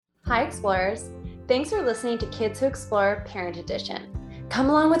Hi, Explorers. Thanks for listening to Kids Who Explore Parent Edition. Come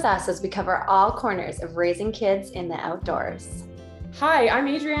along with us as we cover all corners of raising kids in the outdoors. Hi, I'm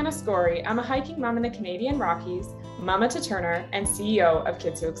Adriana Scory. I'm a hiking mom in the Canadian Rockies, mama to Turner, and CEO of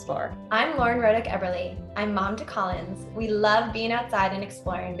Kids Who Explore. I'm Lauren Rodick Eberly. I'm mom to Collins. We love being outside and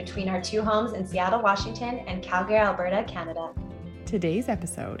exploring between our two homes in Seattle, Washington, and Calgary, Alberta, Canada. Today's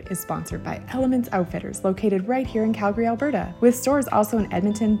episode is sponsored by Elements Outfitters, located right here in Calgary, Alberta, with stores also in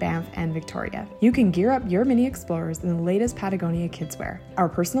Edmonton, Banff, and Victoria. You can gear up your mini explorers in the latest Patagonia kidswear. Our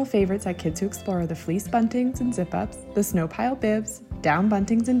personal favorites at Kids Who Explore are the fleece buntings and zip-ups, the snow pile bibs, down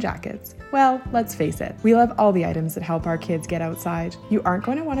buntings and jackets. Well, let's face it, we love all the items that help our kids get outside. You aren't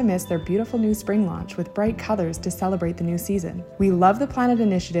going to want to miss their beautiful new spring launch with bright colors to celebrate the new season. We love the Planet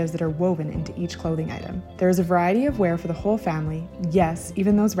initiatives that are woven into each clothing item. There is a variety of wear for the whole family. Yes,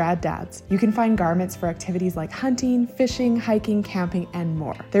 even those rad dads. You can find garments for activities like hunting, fishing, hiking, camping, and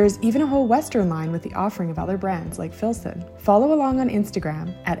more. There is even a whole Western line with the offering of other brands like Filson. Follow along on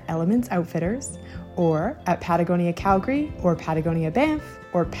Instagram at Elements Outfitters, or at Patagonia Calgary, or Patagonia Banff,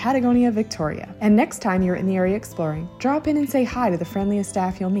 or Patagonia Victoria. And next time you're in the area exploring, drop in and say hi to the friendliest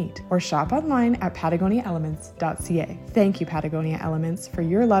staff you'll meet, or shop online at patagoniaelements.ca. Thank you, Patagonia Elements, for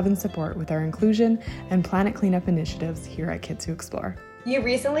your love and support with our inclusion and planet cleanup initiatives here at Kids Who Explore. You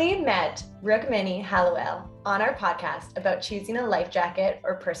recently met Rukmini Hallowell on our podcast about choosing a life jacket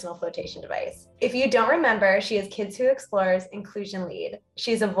or personal flotation device. If you don't remember, she is Kids Who Explore's inclusion lead.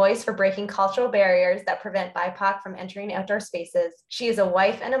 She's a voice for breaking cultural barriers that prevent BIPOC from entering outdoor spaces. She is a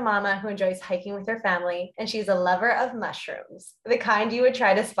wife and a mama who enjoys hiking with her family, and she's a lover of mushrooms, the kind you would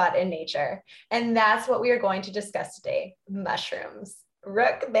try to spot in nature. And that's what we are going to discuss today, mushrooms.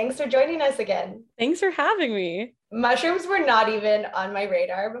 Rook, thanks for joining us again. Thanks for having me. Mushrooms were not even on my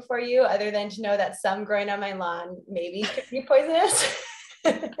radar before you, other than to know that some growing on my lawn maybe could be poisonous.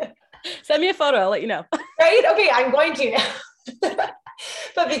 Send me a photo, I'll let you know. Right? Okay, I'm going to now.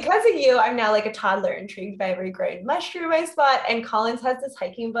 But because of you, I'm now like a toddler intrigued by every growing mushroom I spot. And Collins has this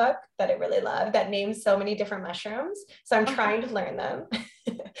hiking book that I really love that names so many different mushrooms. So I'm trying to learn them.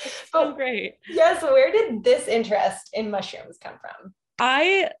 Oh, great. Yeah, so where did this interest in mushrooms come from?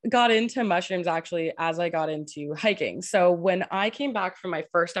 I got into mushrooms actually as I got into hiking. So when I came back from my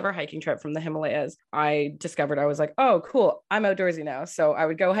first ever hiking trip from the Himalayas, I discovered I was like, oh, cool, I'm outdoorsy now. So I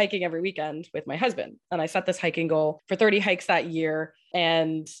would go hiking every weekend with my husband. And I set this hiking goal for 30 hikes that year.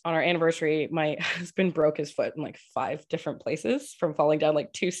 And on our anniversary, my husband broke his foot in like 5 different places from falling down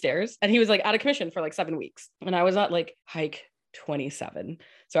like 2 stairs. And he was like out of commission for like 7 weeks. And I was at like hike 27.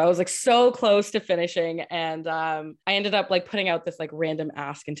 So I was like so close to finishing. And I ended up like putting out this like random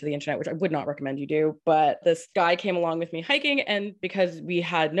ask into the internet, which I would not recommend you do. But this guy came along with me hiking. And because we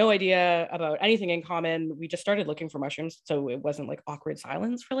had no idea about anything in common, we just started looking for mushrooms. So it wasn't like awkward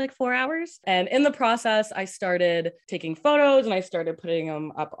silence for like 4 hours. And in the process, I started taking photos and I started putting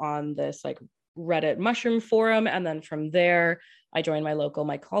them up on this like Reddit mushroom forum. And then from there, I joined my local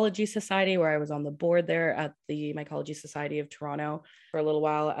mycology society where I was on the board there at the Mycology Society of Toronto for a little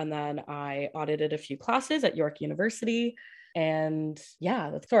while. And then I audited a few classes at York University. And yeah,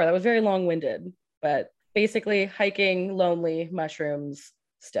 that was very long-winded, but basically hiking, lonely, mushrooms,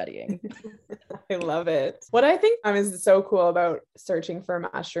 studying. I love it. What I think is so cool about searching for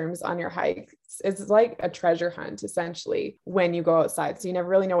mushrooms on your hike is like a treasure hunt, essentially, when you go outside. So you never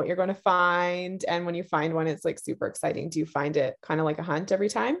really know what you're going to find. And when you find one, it's like super exciting. Do you find it kind of like a hunt every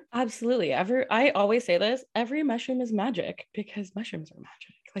time? Absolutely. I always say this, every mushroom is magic because mushrooms are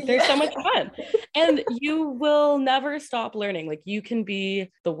magic. Like there's so much fun and you will never stop learning. Like you can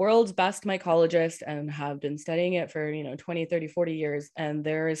be the world's best mycologist and have been studying it for, 20, 30, 40 years. And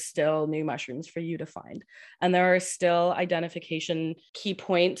there is still new mushrooms for you to find. And there are still identification key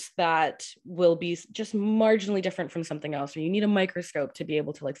points that will be just marginally different from something else. And you need a microscope to be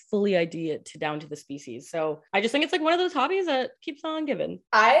able to like fully ID it down to the species. So I just think it's like one of those hobbies that keeps on giving.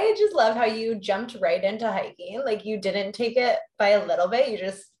 I just love how you jumped right into hiking. Like you didn't take it by a little bit. You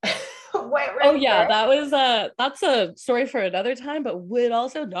just went right. Oh yeah, that's a story for another time, but would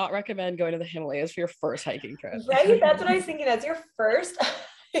also not recommend going to the Himalayas for your first hiking trip. Right? That's what I was thinking. That's your first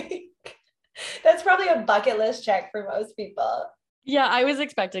hike. That's probably a bucket list check for most people. Yeah, I was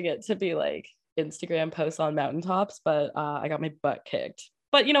expecting it to be like Instagram posts on mountaintops, but I got my butt kicked.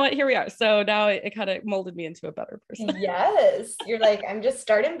 But you know what? Here we are. So now it kind of molded me into a better person. Yes. You're like, I'm just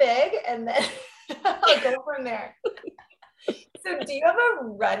starting big and then I'll go from there. So do you have a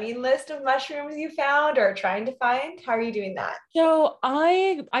running list of mushrooms you found or trying to find? How are you doing that? So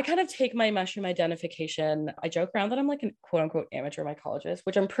I kind of take my mushroom identification. I joke around that I'm like a quote unquote amateur mycologist,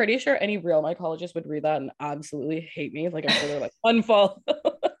 which I'm pretty sure any real mycologist would read that and absolutely hate me. Like I'm sure they're like unfollow.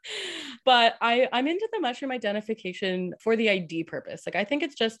 But I'm into the mushroom identification for the ID purpose. Like, I think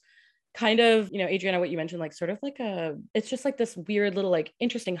it's just kind of, Adriana, what you mentioned, like sort of like it's just like this weird little like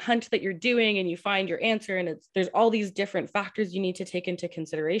interesting hunt that you're doing, and you find your answer, and there's all these different factors you need to take into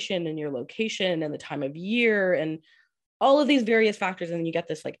consideration, and your location and the time of year and all of these various factors, and you get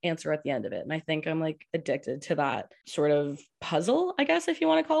this like answer at the end of it. And I think I'm like addicted to that sort of puzzle, I guess, if you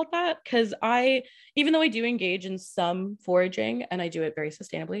want to call it that, because even though I do engage in some foraging, and I do it very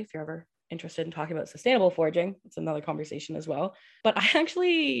sustainably, if you're ever interested in talking about sustainable foraging, it's another conversation as well. But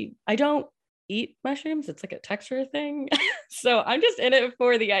I don't eat mushrooms. It's like a texture thing. So I'm just in it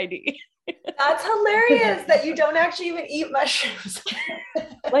for the ID. That's hilarious that you don't actually even eat mushrooms.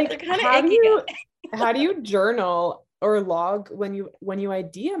 Like, how do you journal or log when you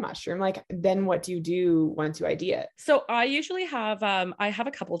ID a mushroom? Like, then what do you do once you ID it? So I usually have I have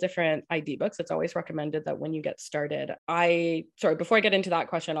a couple different ID books. It's always recommended that when you get started, before I get into that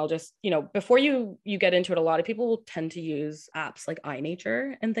question, I'll just, before you get into it, a lot of people will tend to use apps like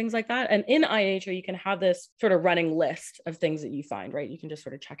iNature and things like that. And in iNature, you can have this sort of running list of things that you find, right? You can just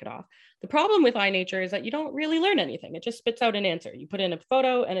sort of check it off. The problem with iNature is that you don't really learn anything. It just spits out an answer. You put in a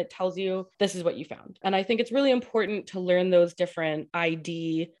photo and it tells you this is what you found. And I think it's really important to learn those different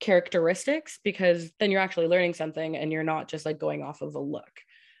ID characteristics, because then you're actually learning something and you're not just like going off of a look.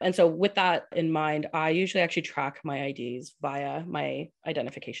 And so with that in mind, I usually actually track my IDs via my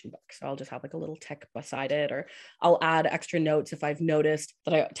identification book. So I'll just have like a little tick beside it, or I'll add extra notes if I've noticed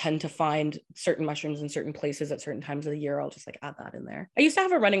that I tend to find certain mushrooms in certain places at certain times of the year. I'll just like add that in there. I used to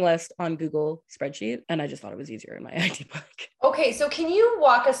have a running list on Google spreadsheet, and I just thought it was easier in my ID book. Okay, so can you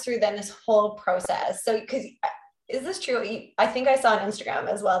walk us through then this whole process? So, because is this true? I think I saw on Instagram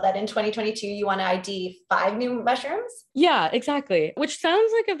as well that in 2022, you want to ID 5 new mushrooms. Yeah, exactly. Which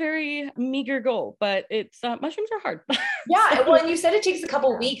sounds like a very meager goal, but it's mushrooms are hard. Yeah. Well, and you said it takes a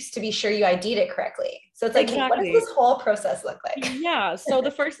couple weeks to be sure you ID'd it correctly. So it's like, exactly. What does this whole process look like? Yeah. So the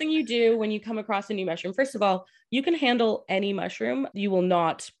first thing you do when you come across a new mushroom, first of all, you can handle any mushroom. You will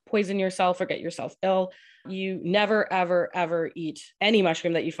not poison yourself or get yourself ill. You never, ever, ever eat any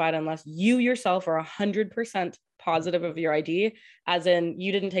mushroom that you find unless you yourself are 100% positive of your ID, as in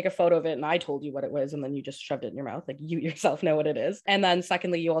you didn't take a photo of it and I told you what it was and then you just shoved it in your mouth. Like, you yourself know what it is. And then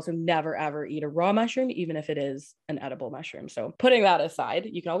secondly, you also never ever eat a raw mushroom, even if it is an edible mushroom. So putting that aside,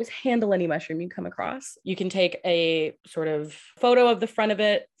 you can always handle any mushroom you come across. You can take a sort of photo of the front of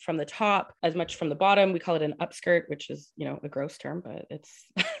it from the top, as much from the bottom. We call it an upskirt, which is, a gross term, but it's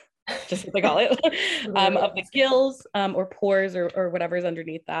just what they call it, of the gills or pores or whatever's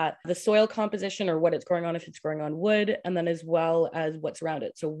underneath that, the soil composition or what it's growing on, if it's growing on wood, and then as well as what's around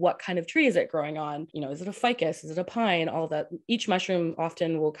it. So what kind of tree is it growing on? Is it a ficus? Is it a pine? All that. Each mushroom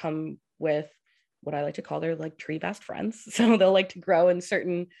often will come with what I like to call their like tree best friends. So they'll like to grow in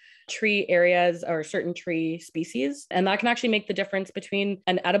certain tree areas or certain tree species. And that can actually make the difference between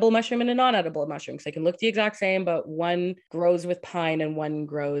an edible mushroom and a non-edible mushroom. So they can look the exact same, but one grows with pine and one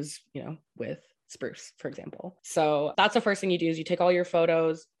grows, with spruce, for example. So that's the first thing you do is you take all your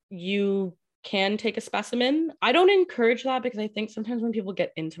photos. You can take a specimen. I don't encourage that, because I think sometimes when people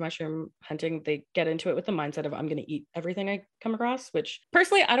get into mushroom hunting, they get into it with the mindset of I'm going to eat everything I come across, which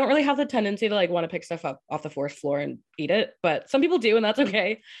personally, I don't really have the tendency to like want to pick stuff up off the forest floor and eat it, but some people do, and that's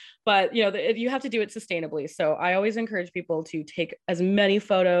okay. But you have to do it sustainably. So I always encourage people to take as many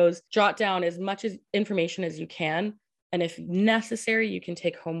photos, jot down as much information as you can. And if necessary, you can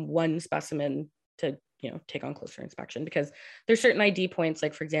take home one specimen to take on closer inspection, because there's certain ID points,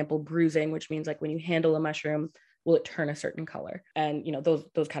 like for example, bruising, which means like when you handle a mushroom, will it turn a certain color? And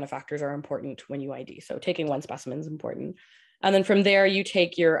those kind of factors are important when you ID. So taking one specimen is important. And then from there, you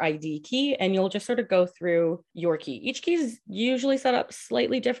take your ID key and you'll just sort of go through your key. Each key is usually set up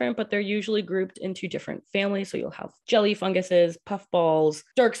slightly different, but they're usually grouped into different families. So you'll have jelly funguses, puffballs,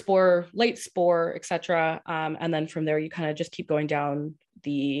 dark spore, light spore, etc. And then from there, you kind of just keep going down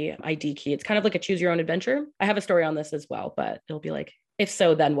the ID key. It's kind of like a choose your own adventure. I have a story on this as well, but it'll be like, if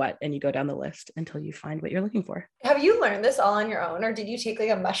so, then what? And you go down the list until you find what you're looking for. Have you learned this all on your own, or did you take like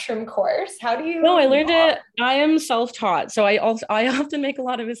a mushroom course? How do you? No, I learned it. I am self-taught. So I often make a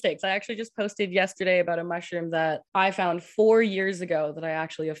lot of mistakes. I actually just posted yesterday about a mushroom that I found 4 years ago that I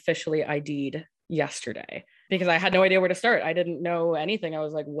actually officially ID'd yesterday, because I had no idea where to start. I didn't know anything. I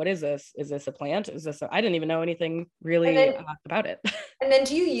was like, what is this? Is this a plant? I didn't even know anything really about it. And then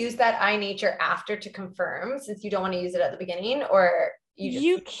do you use that iNature after to confirm, since you don't want to use it at the beginning, or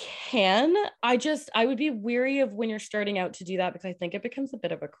you can? I would be weary of when you're starting out to do that, because I think it becomes a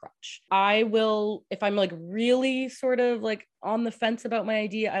bit of a crutch. I will, if I'm like really sort of like on the fence about my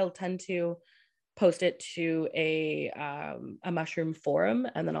idea, I'll tend to post it to a mushroom forum,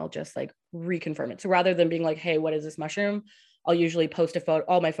 and then I'll just like reconfirm it. So rather than being like, hey, what is this mushroom? I'll usually post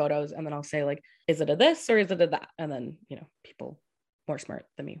all my photos, and then I'll say like, is it a this or is it a that? And then, people more smart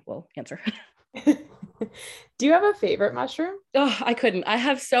than me will answer. Do you have a favorite mushroom? Oh, I couldn't. I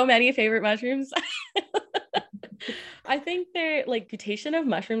have so many favorite mushrooms. I think they're like mutation of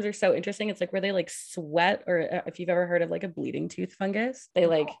mushrooms are so interesting. It's like where they like sweat, or if you've ever heard of like a bleeding tooth fungus, they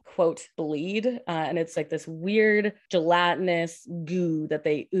like quote bleed, and it's like this weird gelatinous goo that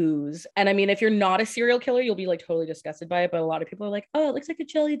they ooze. And I mean, if you're not a serial killer, you'll be like totally disgusted by it. But a lot of people are like, oh, it looks like a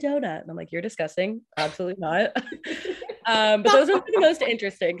jelly donut, and I'm like, you're disgusting. Absolutely not. But those are the most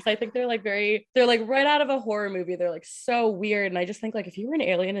interesting because I think they're like right out of a horror movie. They're like so weird, and I just think like if you were an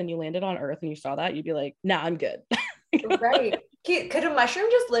alien and you landed on Earth and you saw that, you'd be like, nah, I'm good. Right. Could a mushroom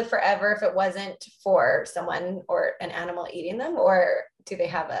just live forever if it wasn't for someone or an animal eating them, or do they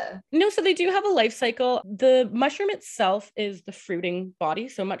have a... No, so they do have a life cycle. The mushroom itself is the fruiting body.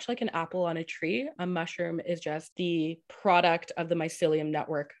 So much like an apple on a tree, a mushroom is just the product of the mycelium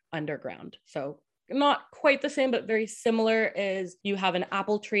network underground. So not quite the same, but very similar. Is you have an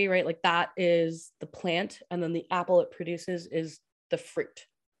apple tree, right? Like that is the plant, and then the apple it produces is the fruit.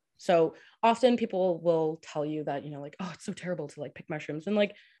 So often people will tell you that, like, oh, it's so terrible to like pick mushrooms. And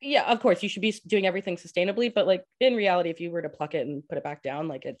like, yeah, of course you should be doing everything sustainably. But like in reality, if you were to pluck it and put it back down,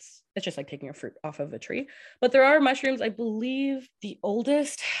 like it's just like taking a fruit off of a tree. But there are mushrooms. I believe the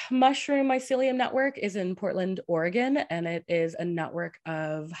oldest mushroom mycelium network is in Portland, Oregon, and it is a network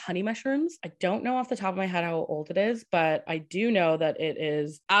of honey mushrooms. I don't know off the top of my head how old it is, but I do know that it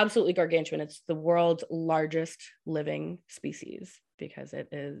is absolutely gargantuan. It's the world's largest living species, because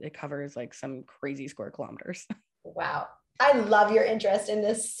it covers like some crazy square kilometers. Wow. I love your interest in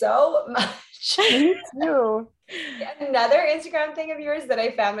this so much. Me too. Another Instagram thing of yours that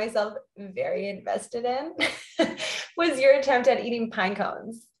I found myself very invested in was your attempt at eating pine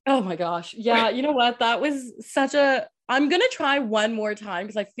cones. Oh my gosh. Yeah. You know what? That was I'm going to try one more time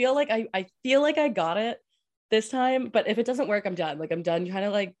because I feel like I got it this time, but if it doesn't work, I'm done. Like I'm done trying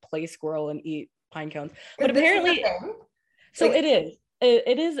to like play squirrel and eat pine cones. But apparently so like,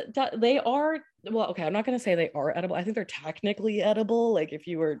 it is, they are, well, okay, I'm not going to say they are edible. I think they're technically edible. Like if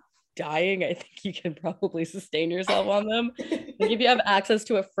you were dying, I think you can probably sustain yourself on them. Like if you have access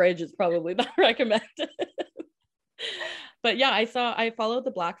to a fridge, it's probably not recommended. But yeah, I followed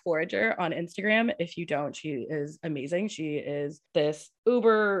the Black Forager on Instagram. If you don't, she is amazing. She is this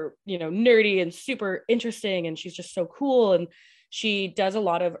uber, nerdy and super interesting. And she's just so cool. And she does a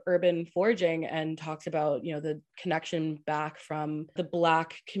lot of urban foraging and talks about, the connection back from the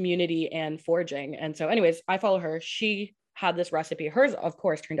Black community and foraging. And so anyways, I follow her. She had this recipe. Hers, of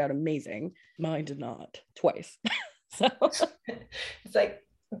course, turned out amazing. Mine did not, twice. So it's like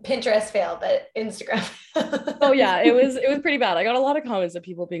Pinterest fail, but Instagram. Oh yeah, it was pretty bad. I got a lot of comments of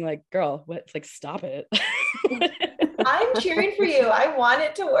people being like, girl, what, like, stop it. I'm cheering for you. I want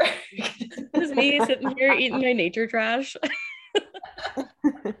it to work. This is me sitting here eating my nature trash.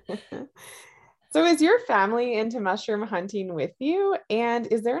 So is your family into mushroom hunting with you? And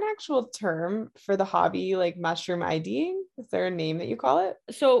is there an actual term for the hobby, like mushroom IDing? Is there a name that you call it?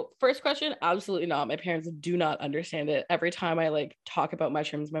 So first question, absolutely not. My parents do not understand it. Every time I like talk about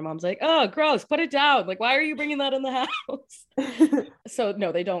mushrooms, my mom's like, oh, gross, put it down. Like, why are you bringing that in the house? So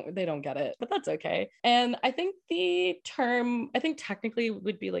no, they don't get it, but that's okay. And I think the term, technically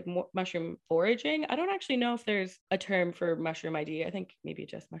would be like mushroom foraging. I don't actually know if there's a term for mushroom ID. I think maybe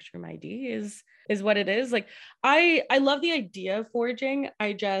just mushroom ID is what it is. Like I love the idea of foraging.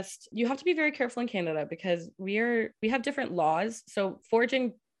 You have to be very careful in Canada because we have different laws. So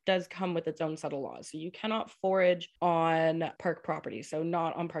foraging does come with its own set of laws. So you cannot forage on park property. So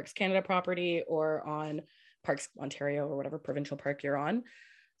not on Parks Canada property or on Parks Ontario or whatever provincial park you're on.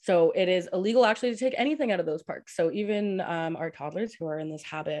 So it is illegal actually to take anything out of those parks. So even our toddlers who are in this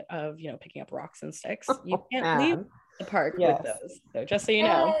habit of, picking up rocks and sticks, you can't leave the park with those. So just so you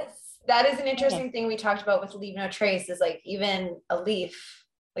know. That is an interesting thing we talked about with Leave No Trace, is like even a leaf,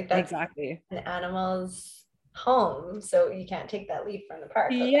 like that's exactly an animal's home, so you can't take that leaf from the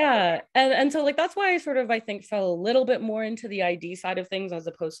park. Yeah, and so like that's why I think fell a little bit more into the ID side of things as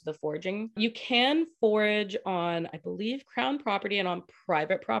opposed to the foraging. You can forage on, I believe, Crown property and on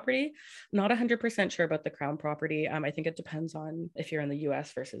private property. Not 100% sure about the Crown property. I think it depends on if you're in the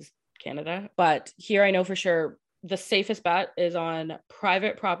US versus Canada, but here I know for sure the safest bet is on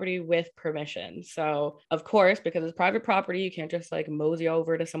private property with permission. So of course, because it's private property, you can't just like mosey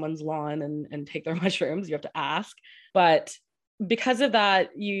over to someone's lawn and take their mushrooms. You have to ask. But because of that,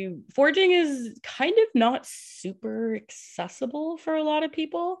 foraging is kind of not super accessible for a lot of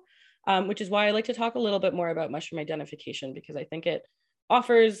people. which is why I like to talk a little bit more about mushroom identification, because I think it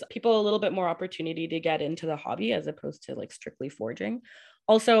offers people a little bit more opportunity to get into the hobby as opposed to like strictly foraging.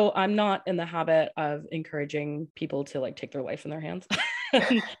 Also, I'm not in the habit of encouraging people to like take their life in their hands.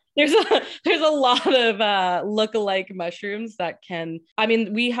 There's a lot of look-alike mushrooms that can, I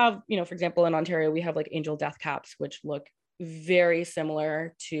mean, we have, you know, for example, in Ontario, we have like angel death caps, which look very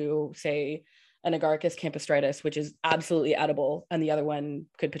similar to, say, an Agaricus campestridis, which is absolutely edible, and the other one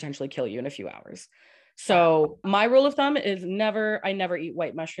could potentially kill you in a few hours. So my rule of thumb is I never eat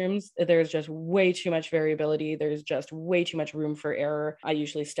white mushrooms. There's just way too much variability. There's just way too much room for error. I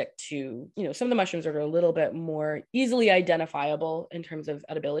usually stick to, you know, some of the mushrooms that are a little bit more easily identifiable in terms of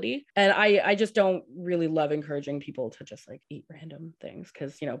edibility. And I just don't really love encouraging people to just like eat random things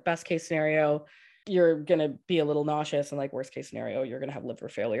because, you know, best case scenario, you're going to be a little nauseous, and like worst case scenario, you're going to have liver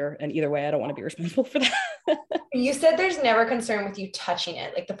failure. And either way, I don't want to be responsible for that. You said there's never concern with you touching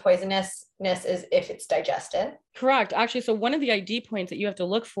it. Like the poisonousness is if it's digested. Correct. Actually, so one of the ID points that you have to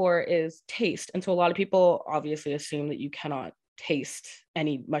look for is taste. And so a lot of people obviously assume that you cannot taste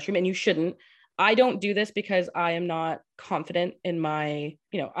any mushroom, and you shouldn't. I don't do this because I am not confident in my,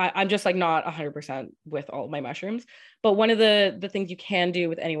 you know, I'm just like not 100% with all of my mushrooms. But one of the things you can do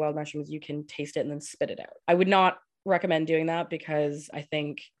with any wild mushrooms, you can taste it and then spit it out. I would not recommend doing that because I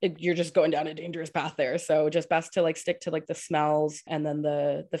think you're just going down a dangerous path there. So just best to like stick to like the smells and then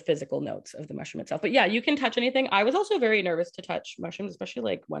the physical notes of the mushroom itself. But yeah, you can touch anything. I was also very nervous to touch mushrooms, especially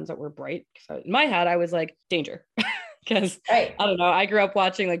like ones that were bright. So in my head, I was like, danger. Because I don't know, I grew up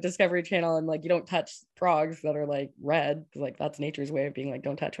watching like Discovery Channel, and like you don't touch frogs that are like red, like that's nature's way of being like,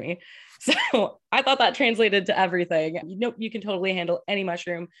 don't touch me. So I thought that translated to everything. You know, you can totally handle any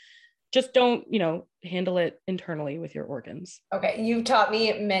mushroom. Just don't, you know, handle it internally with your organs. Okay, you've taught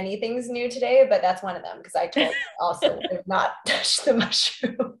me many things new today, but that's one of them because I told you also would not touch the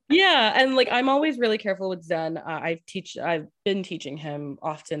mushroom. Yeah, and like I'm always really careful with Zen. I've been teaching him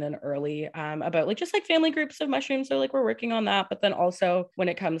often and early about like just like family groups of mushrooms. So like we're working on that, but then also when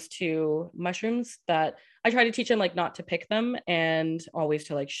it comes to mushrooms, that I try to teach him like not to pick them and always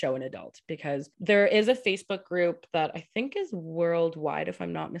to like show an adult, because there is a Facebook group that I think is worldwide, if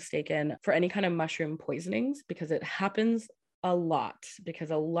I'm not mistaken, for any kind of mushroom poisonings, because it happens a lot,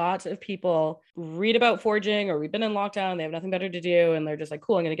 because a lot of people read about foraging or we've been in lockdown, they have nothing better to do, and they're just like,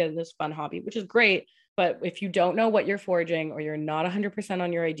 cool, I'm going to get in this fun hobby, which is great. But if you don't know what you're foraging, or you're not 100%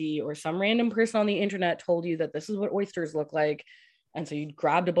 on your ID, or some random person on the internet told you that this is what oysters look like, and so you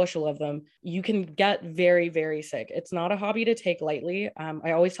grabbed a bushel of them, you can get very, very sick. It's not a hobby to take lightly.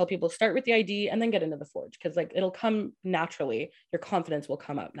 I always tell people start with the ID and then get into the forage, because like it'll come naturally. Your confidence will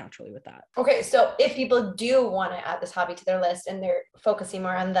come up naturally with that. Okay, so if people do want to add this hobby to their list and they're focusing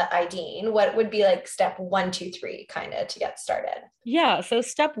more on the IDing, what would be like step 1, 2, 3 kind of to get started? Yeah, so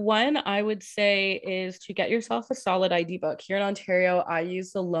step 1, I would say, is to get yourself a solid ID book. Here in Ontario, I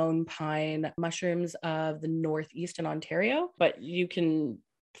use the Lone Pine mushrooms of the Northeast in Ontario, but you can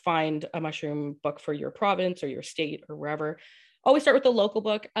find a mushroom book for your province or your state or wherever. Always start with the local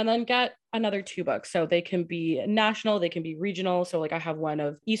book and then get another 2 books. So they can be national, they can be regional. So like I have one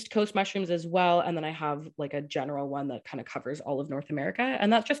of East Coast mushrooms as well. And then I have like a general one that kind of covers all of North America.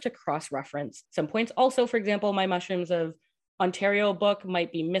 And that's just to cross-reference some points. Also, for example, my mushrooms of Ontario book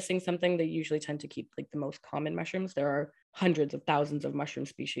might be missing something. They usually tend to keep like the most common mushrooms. There are hundreds of thousands of mushroom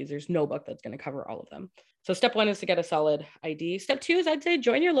species. There's no book that's going to cover all of them. So step 1 is to get a solid ID. Step 2 is I'd say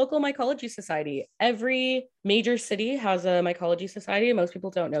join your local mycology society. Every major city has a mycology society. Most people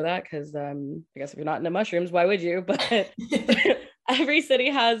don't know that because I guess if you're not into mushrooms, why would you? But every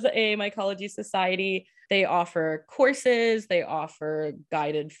city has a mycology society. They offer courses, they offer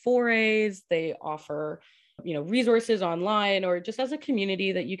guided forays, they offer resources online, or just as a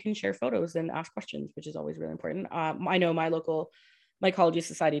community that you can share photos and ask questions, which is always really important. I know my local mycology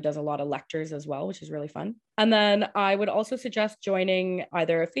society does a lot of lectures as well, which is really fun. And then I would also suggest joining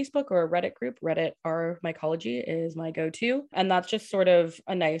either a Facebook or a Reddit group. Reddit r mycology is my go-to. And that's just sort of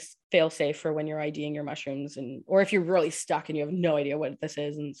a nice fail-safe for when you're IDing your mushrooms, or if you're really stuck and you have no idea what this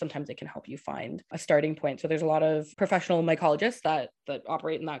is, and sometimes they can help you find a starting point. So there's a lot of professional mycologists that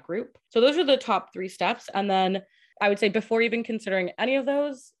operate in that group. So those are the top 3 steps. And then I would say before even considering any of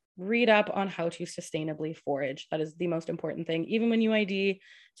those, read up on how to sustainably forage. That is the most important thing. Even when you ID,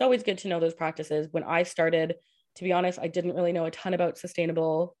 it's always good to know those practices. When I started, to be honest, I didn't really know a ton about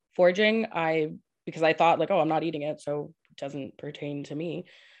sustainable foraging. Because I thought like, oh, I'm not eating it, so it doesn't pertain to me.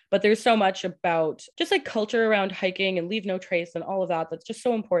 But there's so much about just like culture around hiking and leave no trace and all of that. That's just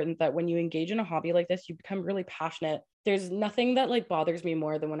so important that when you engage in a hobby like this, you become really passionate. There's nothing that like bothers me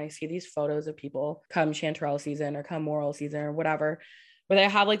more than when I see these photos of people come chanterelle season or come morel season or whatever, where they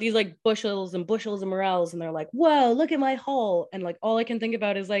have like these like bushels and bushels of morels, and they're like, whoa, look at my haul. And like, all I can think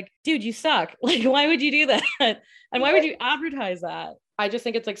about is like, dude, you suck. Like, why would you do that? And why would you advertise that? I just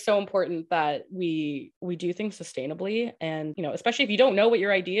think it's like so important that we do things sustainably. And, you know, especially if you don't know what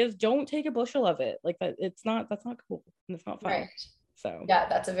your idea is, don't take a bushel of it. Like that's not cool. And it's not fun. Right. So yeah,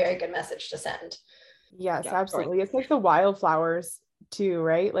 that's a very good message to send. Yes, Yeah, absolutely. It's like the wildflowers too,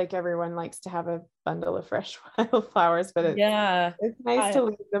 right? Like everyone likes to have a bundle of fresh wildflowers, but it's nice to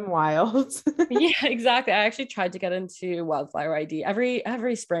leave them wild. Yeah, exactly. I actually tried to get into wildflower ID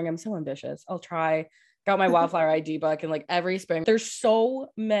every spring. I'm so ambitious. I'll try. Got my wildflower ID book, and like every spring there's so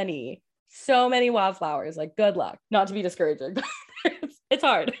many wildflowers. Like, good luck. Not to be discouraging, but it's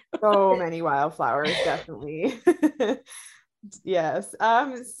hard. So many wildflowers, definitely. Yes.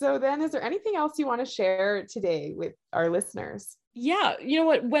 So then, is there anything else you want to share today with our listeners? Yeah, you know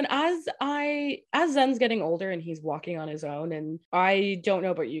what, as Zen's getting older and he's walking on his own, and I don't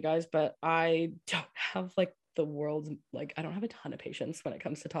know about you guys, but I don't have like the world's, like, I don't have a ton of patience when it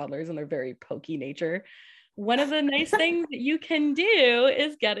comes to toddlers and their very pokey nature. One of the nice things that you can do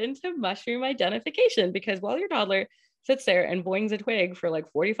is get into mushroom identification, because while your toddler sits there and boings a twig for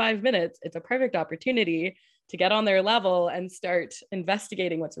like 45 minutes, it's a perfect opportunity to get on their level and start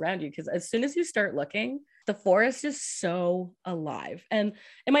investigating what's around you. Because as soon as you start looking, the forest is so alive, and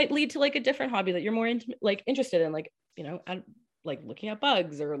it might lead to like a different hobby that you're more interested in, like, you know, like looking at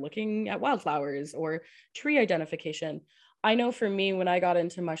bugs or looking at wildflowers or tree identification. I know for me, when I got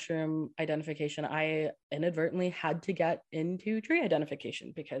into mushroom identification, I inadvertently had to get into tree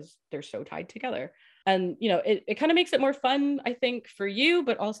identification because they're so tied together. And, you know, it kind of makes it more fun, I think, for you,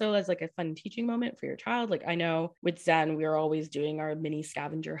 but also as like a fun teaching moment for your child. Like, I know with Zen, we are always doing our mini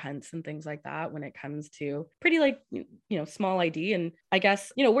scavenger hunts and things like that when it comes to pretty, like, you know, small ID. And I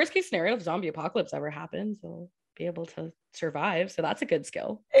guess, you know, worst case scenario, if zombie apocalypse ever happens, we'll be able to survive. So that's a good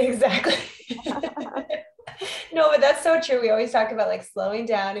skill. Exactly. No, but that's so true. We always talk about like slowing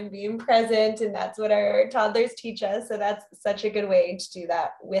down and being present, and that's what our toddlers teach us. So that's such a good way to do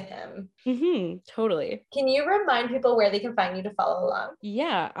that with him. Mm-hmm, totally. Can you remind people where they can find you to follow along?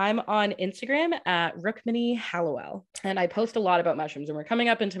 Yeah, I'm on Instagram at Rukmini Hallowell, and I post a lot about mushrooms, and we're coming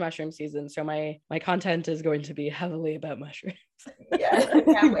up into mushroom season. So my content is going to be heavily about mushrooms.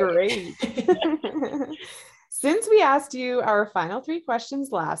 Yeah, great. Since we asked you our final 3 questions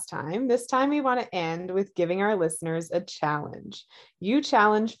last time, this time we want to end with giving our listeners a challenge. You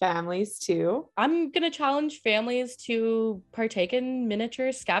challenge families to... I'm going to challenge families to partake in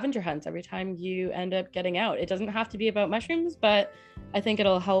miniature scavenger hunts every time you end up getting out. It doesn't have to be about mushrooms, but I think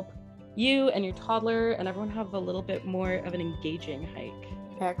it'll help you and your toddler and everyone have a little bit more of an engaging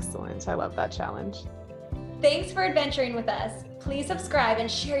hike. Excellent. I love that challenge. Thanks for adventuring with us. Please subscribe and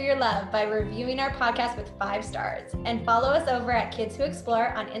share your love by reviewing our podcast with 5 stars, and follow us over at Kids Who Explore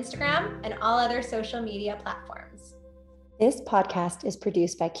on Instagram and all other social media platforms. This podcast is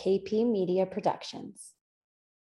produced by KP Media Productions.